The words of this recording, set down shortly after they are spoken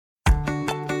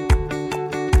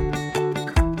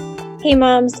Hey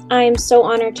moms, I am so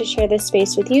honored to share this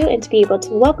space with you and to be able to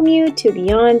welcome you to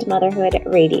Beyond Motherhood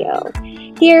Radio.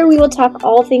 Here we will talk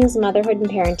all things motherhood and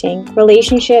parenting,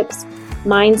 relationships,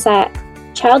 mindset,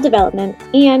 child development,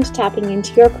 and tapping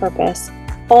into your purpose,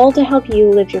 all to help you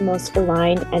live your most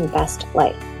aligned and best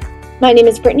life. My name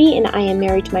is Brittany and I am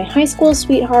married to my high school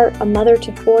sweetheart, a mother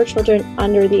to 4 children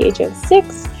under the age of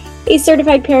 6, a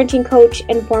certified parenting coach,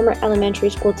 and former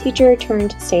elementary school teacher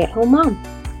turned stay-at-home mom.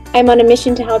 I'm on a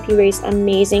mission to help you raise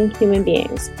amazing human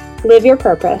beings, live your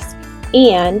purpose,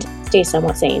 and stay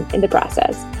somewhat sane in the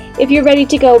process. If you're ready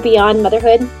to go beyond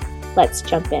motherhood, let's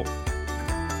jump in.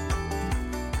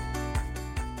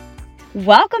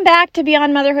 Welcome back to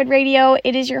Beyond Motherhood Radio.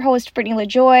 It is your host, Brittany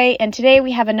LaJoy, and today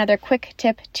we have another Quick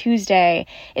Tip Tuesday.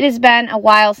 It has been a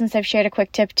while since I've shared a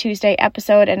Quick Tip Tuesday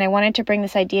episode, and I wanted to bring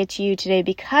this idea to you today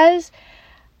because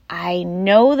I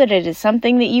know that it is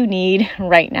something that you need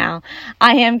right now.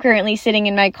 I am currently sitting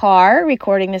in my car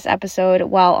recording this episode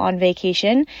while on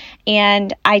vacation,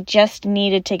 and I just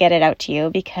needed to get it out to you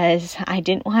because I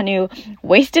didn't want to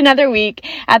waste another week.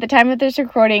 At the time of this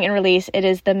recording and release, it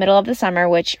is the middle of the summer,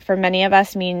 which for many of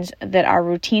us means that our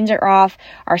routines are off,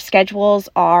 our schedules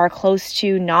are close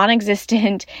to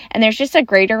non-existent, and there's just a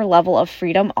greater level of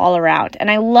freedom all around.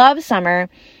 And I love summer.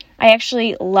 I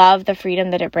actually love the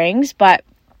freedom that it brings, but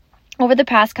over the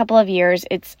past couple of years,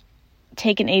 it's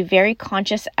taken a very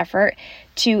conscious effort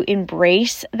to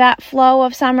embrace that flow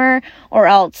of summer, or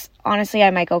else, honestly,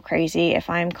 I might go crazy if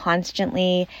I'm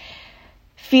constantly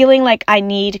feeling like I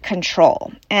need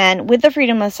control. And with the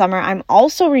freedom of summer, I'm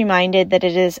also reminded that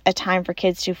it is a time for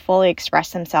kids to fully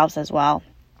express themselves as well.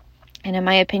 And in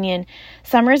my opinion,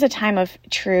 summer is a time of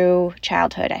true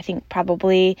childhood. I think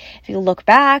probably if you look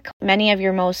back, many of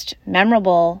your most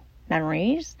memorable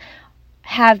memories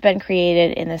have been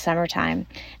created in the summertime.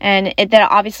 And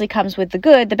that obviously comes with the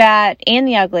good, the bad, and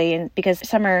the ugly. And because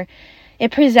summer,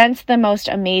 it presents the most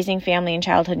amazing family and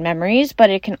childhood memories, but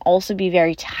it can also be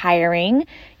very tiring,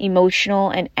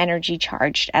 emotional, and energy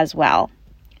charged as well.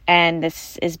 And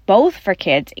this is both for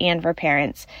kids and for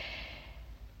parents.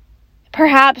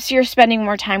 Perhaps you're spending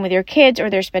more time with your kids or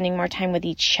they're spending more time with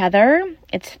each other.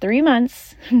 It's 3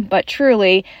 months, but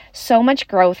truly so much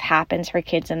growth happens for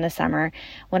kids in the summer.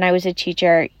 When I was a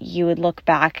teacher, you would look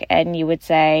back and you would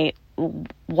say,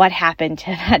 what happened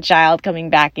to that child coming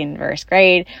back in first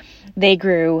grade? They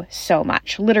grew so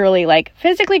much, literally like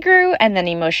physically grew and then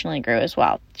emotionally grew as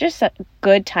well. Just a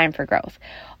good time for growth.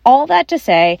 All that to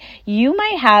say, you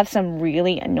might have some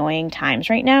really annoying times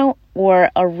right now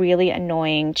or a really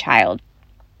annoying child.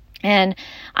 And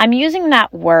I'm using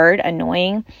that word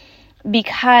annoying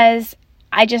because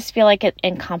I just feel like it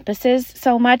encompasses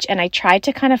so much, and I tried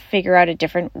to kind of figure out a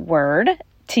different word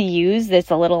to use that's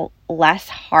a little less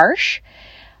harsh,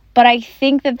 but I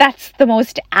think that that's the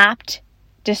most apt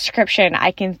description I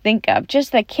can think of.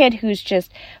 Just the kid who's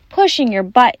just pushing your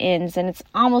buttons, and it's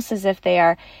almost as if they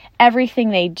are everything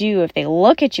they do. If they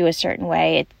look at you a certain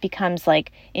way, it becomes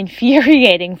like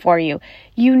infuriating for you.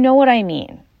 You know what I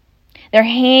mean. They're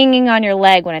hanging on your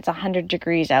leg when it's 100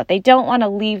 degrees out. They don't want to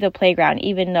leave the playground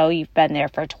even though you've been there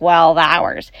for 12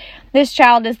 hours. This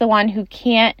child is the one who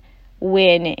can't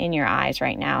win in your eyes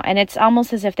right now. And it's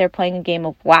almost as if they're playing a game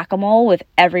of whack-a-mole with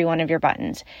every one of your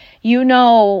buttons. You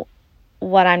know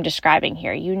what I'm describing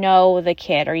here. You know the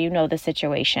kid or you know the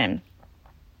situation.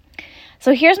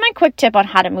 So here's my quick tip on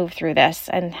how to move through this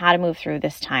and how to move through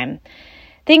this time.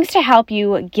 Things to help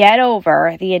you get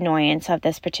over the annoyance of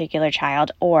this particular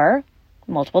child or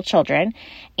multiple children.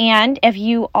 And if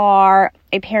you are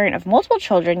a parent of multiple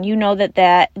children, you know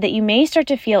that you may start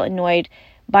to feel annoyed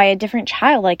by a different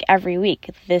child like every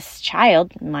week. This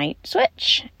child might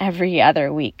switch every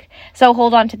other week. So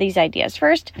hold on to these ideas.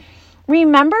 First,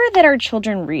 remember that our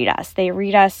children read us. They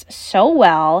read us so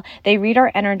well. They read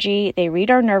our energy. They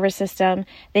read our nervous system.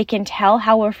 They can tell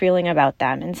how we're feeling about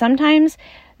them. And sometimes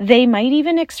they might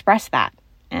even express that.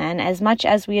 And as much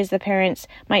as we as the parents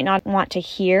might not want to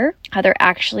hear how they're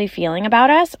actually feeling about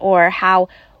us or how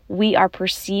we are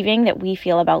perceiving that we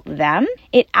feel about them,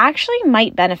 it actually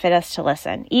might benefit us to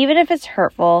listen, even if it's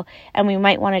hurtful and we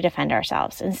might want to defend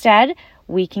ourselves. Instead,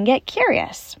 we can get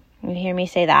curious. You hear me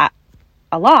say that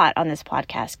a lot on this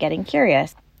podcast, getting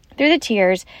curious. Through the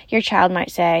tears, your child might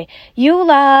say, you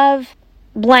love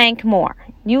blank more.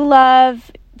 You love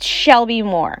Shelby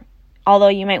more. Although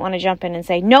you might want to jump in and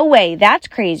say, no way, that's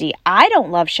crazy. I don't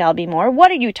love Shelby more.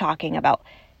 What are you talking about?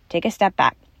 Take a step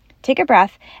back, take a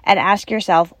breath, and ask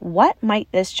yourself, what might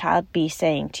this child be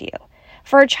saying to you?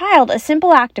 For a child, a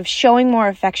simple act of showing more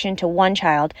affection to one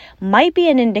child might be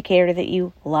an indicator that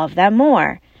you love them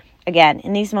more. Again,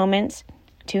 in these moments,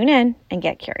 tune in and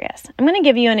get curious. I'm going to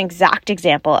give you an exact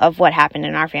example of what happened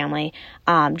in our family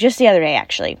just the other day,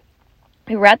 actually.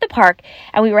 We were at the park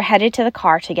and we were headed to the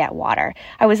car to get water.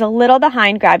 I was a little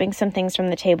behind grabbing some things from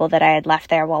the table that I had left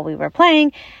there while we were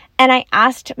playing. And I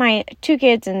asked my 2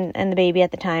 kids and the baby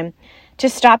at the time to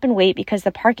stop and wait because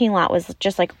the parking lot was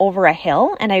just like over a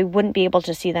hill and I wouldn't be able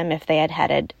to see them if they had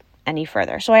headed any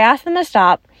further. So I asked them to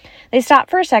stop. They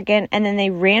stopped for a second and then they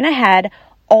ran ahead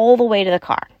all the way to the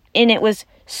car. And it was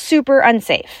super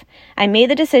unsafe. I made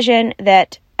the decision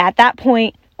that at that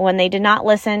point, when they did not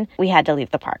listen, we had to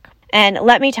leave the park. And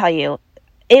let me tell you,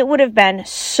 it would have been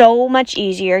so much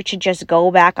easier to just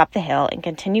go back up the hill and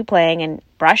continue playing and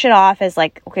brush it off as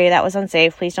like, okay, that was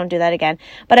unsafe. Please don't do that again.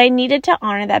 But I needed to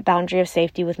honor that boundary of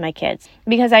safety with my kids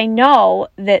because I know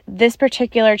that this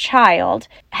particular child,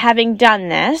 having done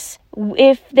this,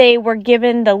 if they were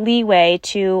given the leeway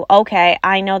to, okay,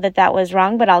 I know that that was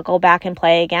wrong, but I'll go back and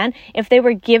play again. If they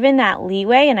were given that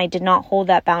leeway and I did not hold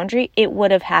that boundary, it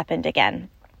would have happened again.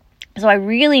 So I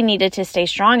really needed to stay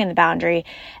strong in the boundary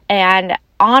and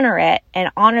honor it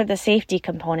and honor the safety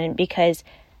component because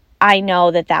I know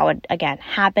that that would, again,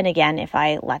 happen again if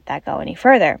I let that go any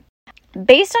further.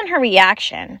 Based on her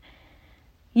reaction,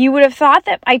 you would have thought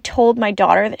that I told my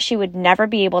daughter that she would never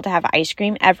be able to have ice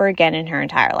cream ever again in her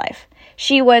entire life.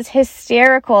 She was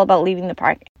hysterical about leaving the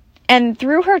park. And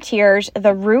through her tears,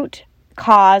 the root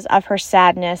cause of her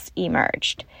sadness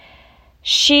emerged.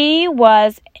 She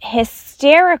was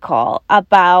hysterical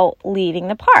about leaving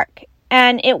the park.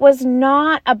 And it was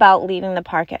not about leaving the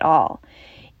park at all.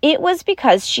 It was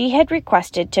because she had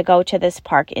requested to go to this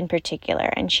park in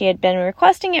particular. And she had been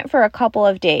requesting it for a couple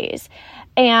of days.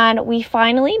 And we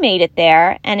finally made it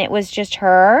there. And it was just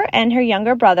her and her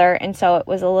younger brother. And so it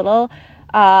was a little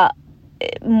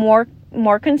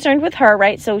more concerned with her,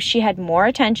 right? So she had more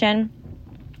attention.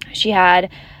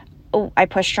 I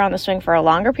pushed her on the swing for a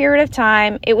longer period of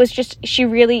time. It was just, she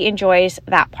really enjoys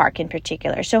that park in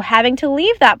particular. So having to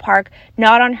leave that park,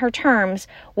 not on her terms,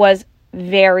 was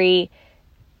very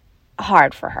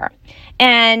hard for her.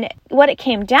 And what it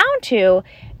came down to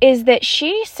is that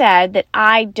she said that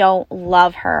I don't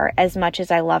love her as much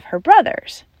as I love her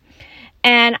brothers.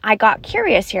 And I got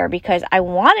curious here because I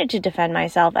wanted to defend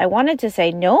myself. I wanted to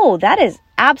say, no, that is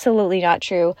absolutely not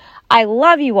true. I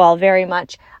love you all very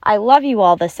much. I love you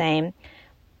all the same.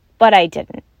 But I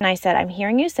didn't. And I said, I'm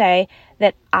hearing you say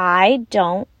that I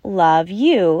don't love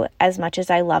you as much as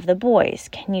I love the boys.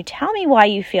 Can you tell me why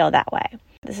you feel that way?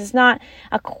 This is not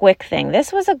a quick thing.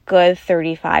 This was a good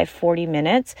 35, 40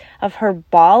 minutes of her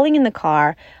bawling in the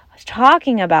car,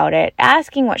 talking about it,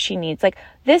 asking what she needs. Like,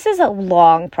 this is a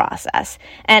long process.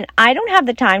 And I don't have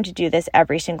the time to do this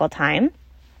every single time.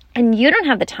 And you don't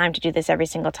have the time to do this every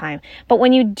single time. But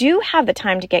when you do have the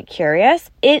time to get curious,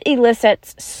 it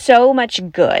elicits so much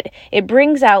good. It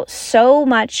brings out so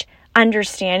much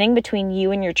understanding between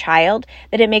you and your child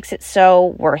that it makes it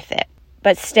so worth it.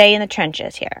 But stay in the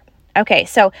trenches here. Okay,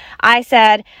 so I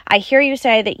said, I hear you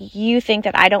say that you think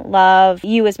that I don't love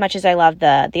you as much as I love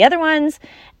the other ones.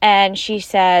 And she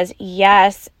says,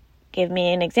 yes, give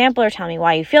me an example or tell me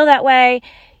why you feel that way.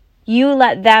 You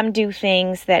let them do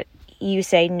things that you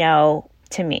say no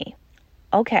to me.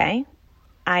 Okay,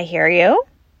 I hear you.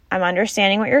 I'm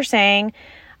understanding what you're saying.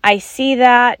 I see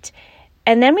that.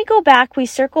 And then we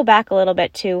circle back a little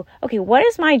bit to, okay, what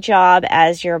is my job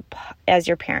as your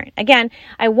parent? Again,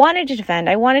 I wanted to defend.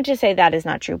 I wanted to say that is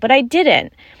not true, but I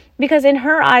didn't. Because in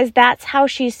her eyes, that's how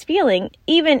she's feeling,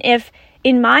 even if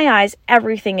in my eyes,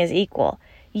 everything is equal.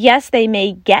 Yes, they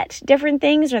may get different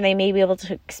things or they may be able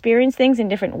to experience things in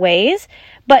different ways,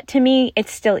 but to me,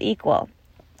 it's still equal.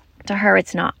 To her,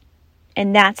 it's not.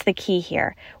 And that's the key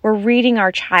here. We're reading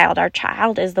our child. Our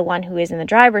child is the one who is in the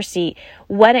driver's seat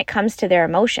when it comes to their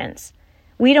emotions.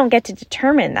 We don't get to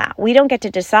determine that. We don't get to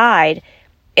decide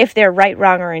if they're right,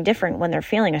 wrong, or indifferent when they're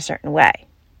feeling a certain way.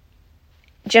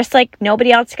 Just like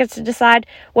nobody else gets to decide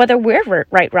whether we're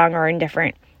right, wrong, or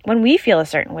indifferent when we feel a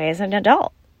certain way as an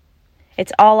adult.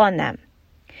 It's all on them.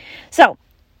 So,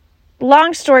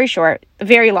 long story short,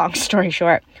 very long story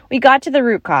short, we got to the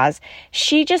root cause.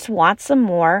 She just wants some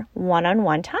more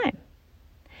one-on-one time.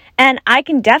 And I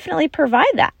can definitely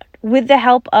provide that with the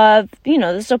help of,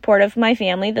 the support of my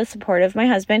family, the support of my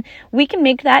husband. We can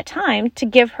make that time to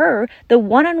give her the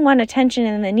one-on-one attention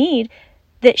and the need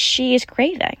that she is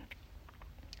craving.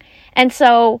 And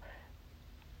so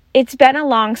it's been a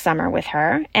long summer with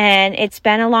her, and it's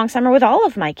been a long summer with all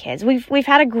of my kids. We've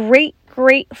had a great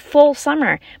full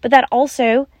summer, but that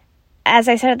also, as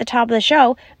I said at the top of the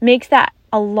show, makes that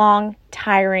a long,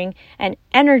 tiring, and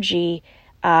energy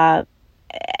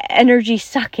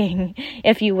sucking,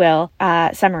 if you will,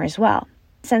 summer as well.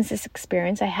 Since this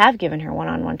experience, I have given her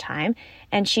one-on-one time,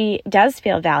 and she does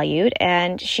feel valued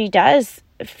and she does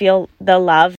feel the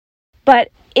love, but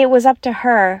it was up to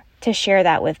her to share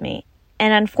that with me.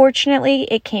 And unfortunately,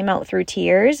 it came out through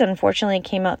tears. Unfortunately, it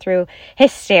came out through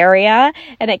hysteria,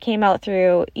 and it came out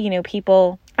through,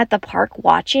 people at the park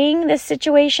watching this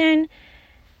situation.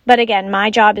 But again,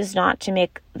 my job is not to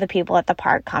make the people at the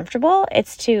park comfortable.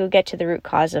 It's to get to the root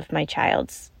cause of my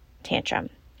child's tantrum.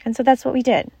 And so that's what we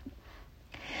did.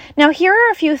 Now, here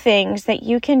are a few things that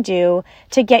you can do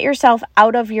to get yourself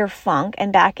out of your funk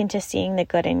and back into seeing the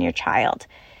good in your child.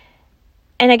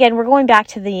 And again, we're going back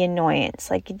to the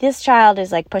annoyance. Like, this child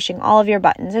is like pushing all of your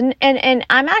buttons. And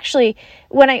I'm actually,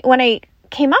 when I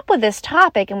came up with this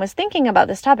topic and was thinking about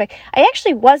this topic, I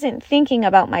actually wasn't thinking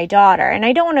about my daughter. And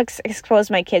I don't want to expose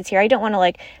my kids here. I don't want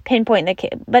to pinpoint the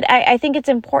kid. But I think it's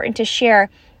important to share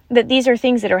that these are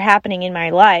things that are happening in my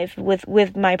life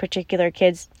with my particular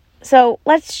kids. So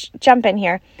let's jump in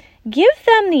here. Give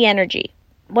them the energy.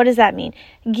 What does that mean?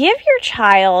 Give your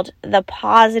child the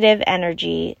positive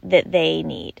energy that they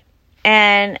need.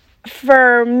 And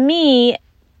for me,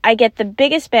 I get the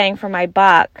biggest bang for my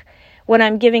buck when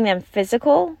I'm giving them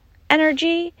physical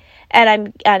energy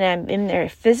and I'm in their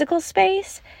physical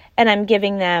space and I'm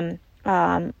giving them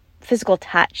physical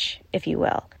touch, if you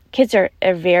will. Kids are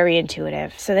very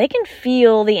intuitive, so they can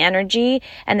feel the energy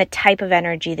and the type of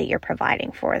energy that you're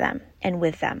providing for them and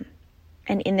with them.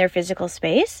 And in their physical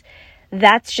space,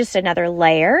 that's just another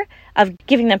layer of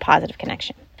giving them positive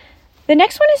connection. The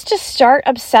next one is to start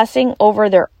obsessing over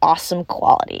their awesome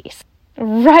qualities.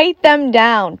 Write them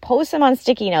down, post them on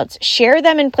sticky notes, share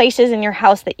them in places in your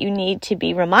house that you need to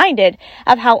be reminded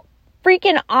of how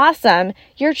freaking awesome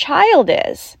your child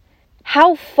is,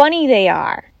 how funny they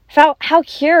are, how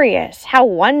curious, how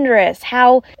wondrous,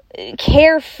 how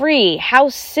carefree, how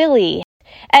silly.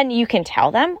 And you can tell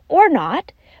them or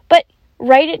not, but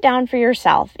write it down for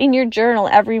yourself in your journal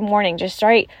every morning. Just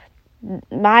write,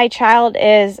 my child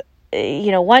is,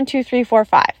 1, 2, 3, 4,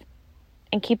 5,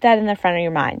 and keep that in the front of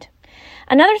your mind.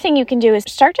 Another thing you can do is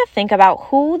start to think about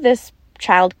who this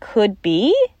child could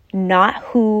be, not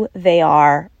who they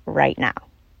are right now.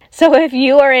 So if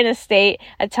you are in a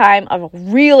time of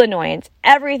real annoyance,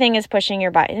 everything is pushing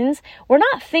your buttons, we're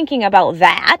not thinking about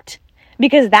that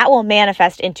because that will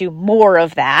manifest into more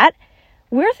of that.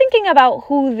 We're thinking about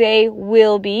who they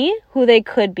will be, who they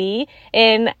could be,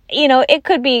 and, it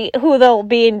could be who they'll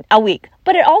be in a week,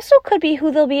 but it also could be who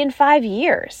they'll be in 5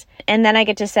 years. And then I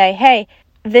get to say, hey,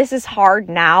 this is hard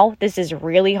now. This is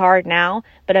really hard now,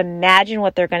 but imagine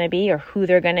what they're going to be or who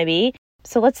they're going to be.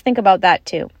 So let's think about that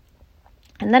too.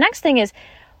 And the next thing is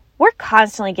we're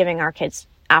constantly giving our kids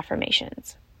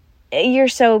affirmations. You're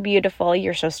so beautiful.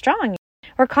 You're so strong.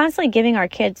 We're constantly giving our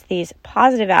kids these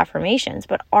positive affirmations,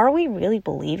 but are we really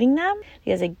believing them?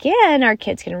 Because again, our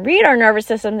kids can read our nervous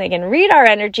system. They can read our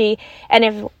energy. And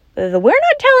if we're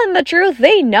not telling the truth,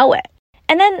 they know it.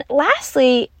 And then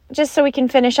lastly, just so we can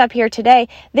finish up here today,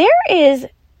 there is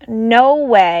no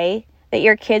way that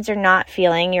your kids are not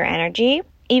feeling your energy,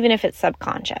 even if it's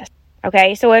subconscious.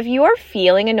 Okay, so if you are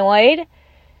feeling annoyed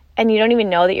and you don't even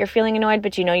know that you're feeling annoyed,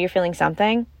 but you know you're feeling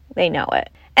something, they know it.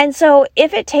 And so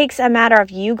if it takes a matter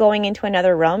of you going into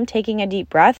another room, taking a deep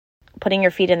breath, putting your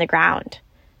feet in the ground,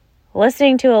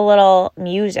 listening to a little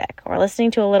music or listening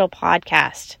to a little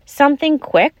podcast, something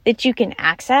quick that you can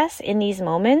access in these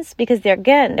moments, because they're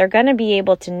going to be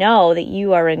able to know that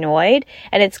you are annoyed,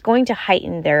 and it's going to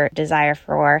heighten their desire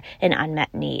for an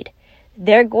unmet need.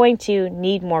 They're going to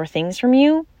need more things from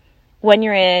you when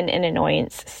you're in an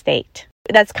annoyance state.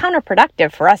 That's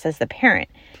counterproductive for us as the parent,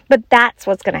 but that's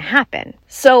what's going to happen.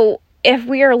 So if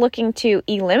we are looking to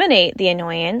eliminate the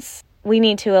annoyance, we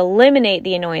need to eliminate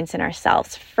the annoyance in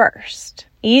ourselves first.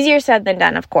 Easier said than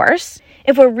done, of course.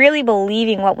 If we're really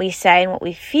believing what we say and what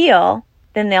we feel,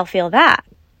 then they'll feel that.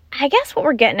 I guess what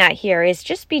we're getting at here is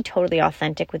just be totally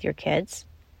authentic with your kids.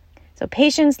 So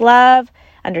patience, love,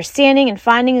 understanding, and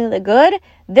finding the good.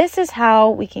 This is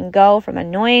how we can go from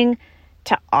annoying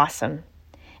to awesome.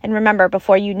 And remember,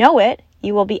 before you know it,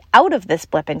 you will be out of this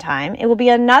blip in time. It will be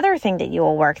another thing that you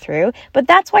will work through, but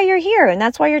that's why you're here, and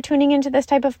that's why you're tuning into this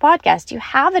type of podcast. You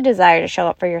have a desire to show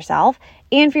up for yourself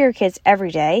and for your kids every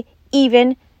day,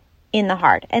 even in the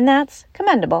hard, and that's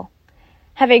commendable.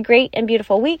 Have a great and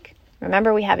beautiful week.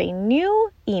 Remember, we have a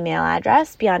new email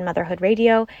address,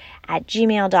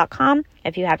 beyondmotherhoodradio@gmail.com.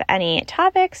 If you have any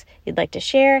topics you'd like to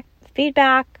share,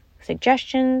 feedback,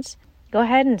 suggestions, go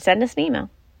ahead and send us an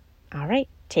email. All right,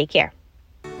 take care.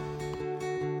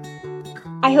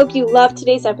 I hope you loved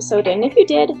today's episode, and if you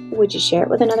did, would you share it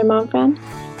with another mom friend?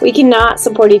 We cannot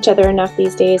support each other enough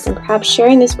these days, and perhaps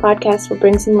sharing this podcast will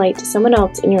bring some light to someone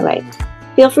else in your life.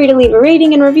 Feel free to leave a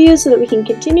rating and review so that we can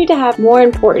continue to have more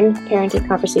important parenting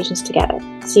conversations together.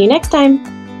 See you next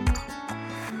time.